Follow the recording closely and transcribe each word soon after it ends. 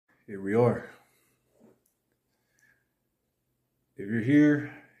Here we are. If you're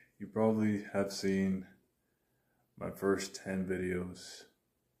here, you probably have seen my first 10 videos.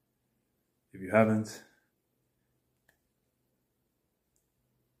 If you haven't,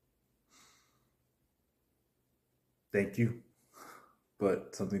 thank you.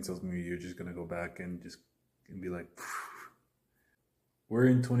 But something tells me you're just gonna go back and be like, phew. We're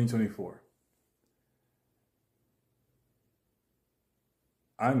in 2024.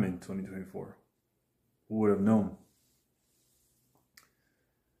 I'm in 2024. Who would have known?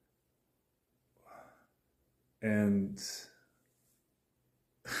 And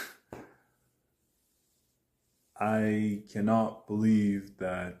I cannot believe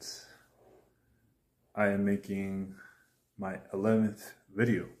that I am making my 11th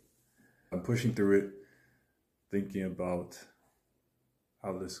video. I'm pushing through it, thinking about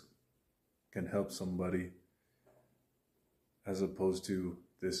how this can help somebody, as opposed to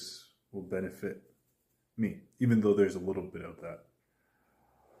this will benefit me, even though there's a little bit of that.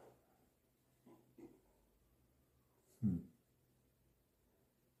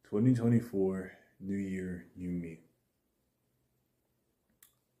 2024, new year, new me.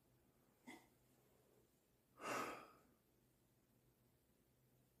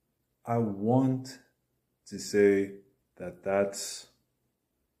 I want to say that that's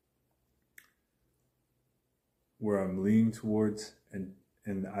where I'm leaning towards,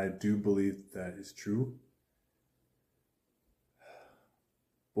 and I do believe that is true.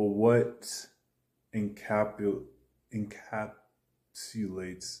 But what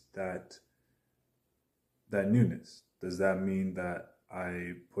encapsulates that newness? Does that mean that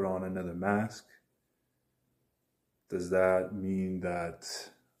I put on another mask? Does that mean that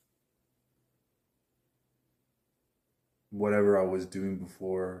whatever I was doing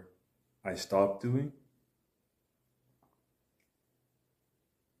before I stopped doing?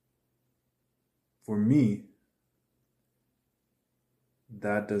 For me,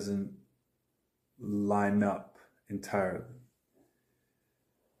 that doesn't line up entirely.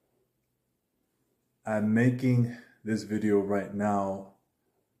 I'm making this video right now.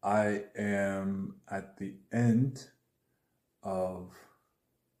 I am at the end of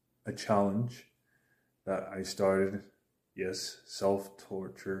a challenge that I started. Yes,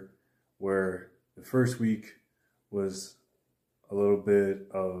 self-torture, where the first week was a little bit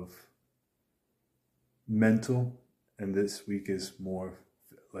of mental, and this week is more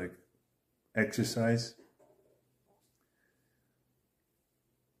like exercise.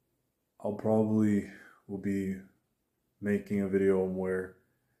 I'll probably will be making a video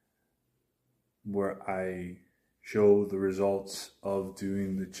where I show the results of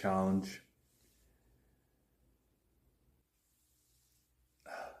doing the challenge.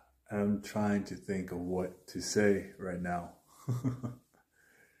 I'm trying to think of what to say right now.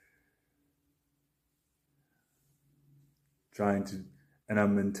 And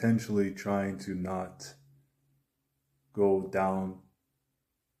I'm intentionally trying to not go down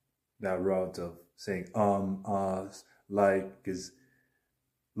that route of saying like, because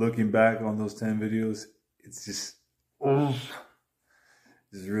looking back on those 10 videos, it's just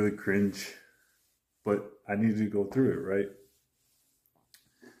it's really cringe, but I need to go through it, right?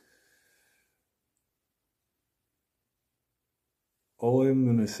 All I'm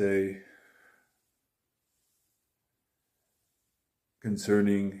gonna say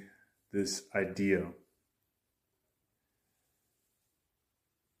concerning this idea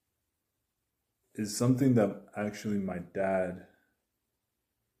is something that actually my dad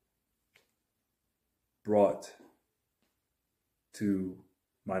brought to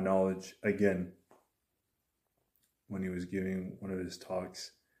my knowledge again when he was giving one of his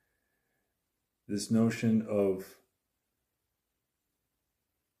talks. This notion of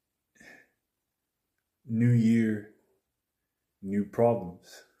new year, new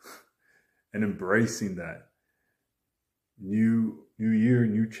problems, and embracing that. New year,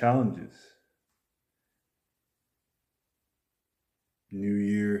 new challenges. New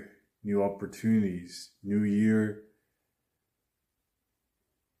year, new opportunities. New year,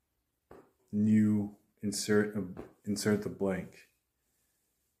 new insert the blank.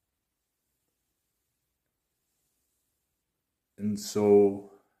 And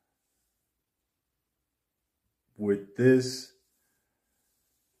so with this,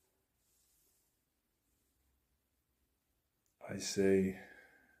 I say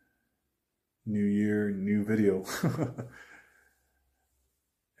new year, new video.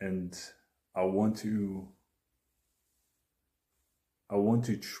 And I want to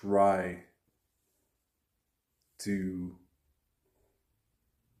try to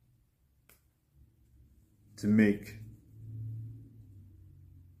make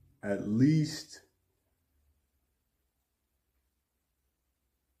at least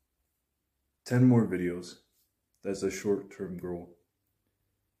 10 more videos. That's a short-term goal.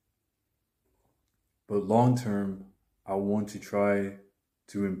 But long-term, I want to try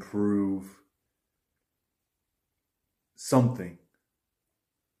to improve something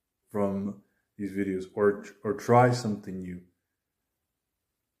from these videos, or try something new.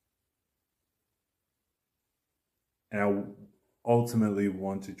 And I ultimately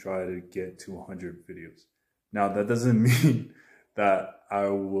want to try to get to 100 videos. Now, that doesn't mean that I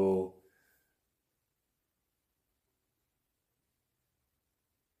will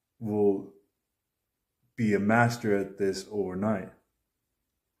be a master at this overnight.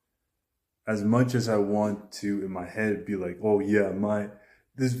 As much as I want to, in my head, be like, oh yeah,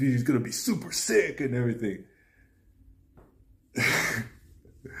 this video is gonna be super sick and everything.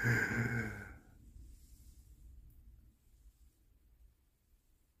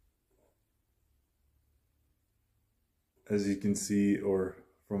 As you can see, or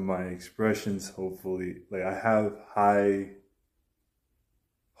from my expressions, hopefully, like, I have high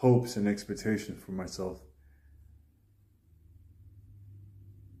hopes and expectations for myself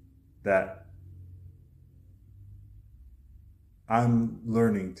that I'm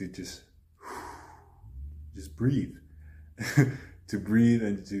learning to just breathe, to breathe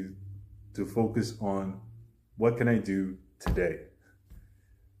and to focus on what can I do today.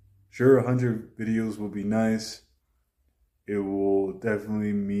 Sure, 100 videos will be nice. It will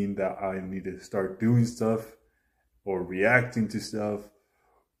definitely mean that I need to start doing stuff or reacting to stuff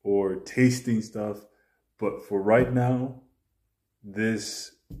or tasting stuff. But for right now,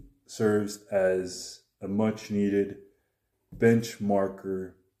 this serves as a much needed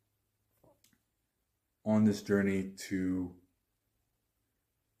benchmarker on this journey to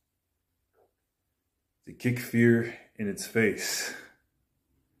kick fear in its face.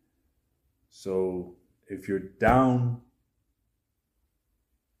 So if you're down,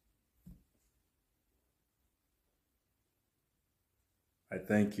 I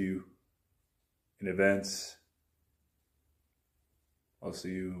thank you in advance. I'll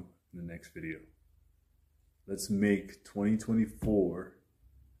see you in the next video. Let's make 2024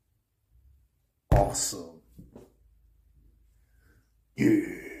 awesome.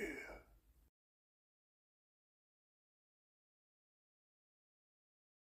 Yeah.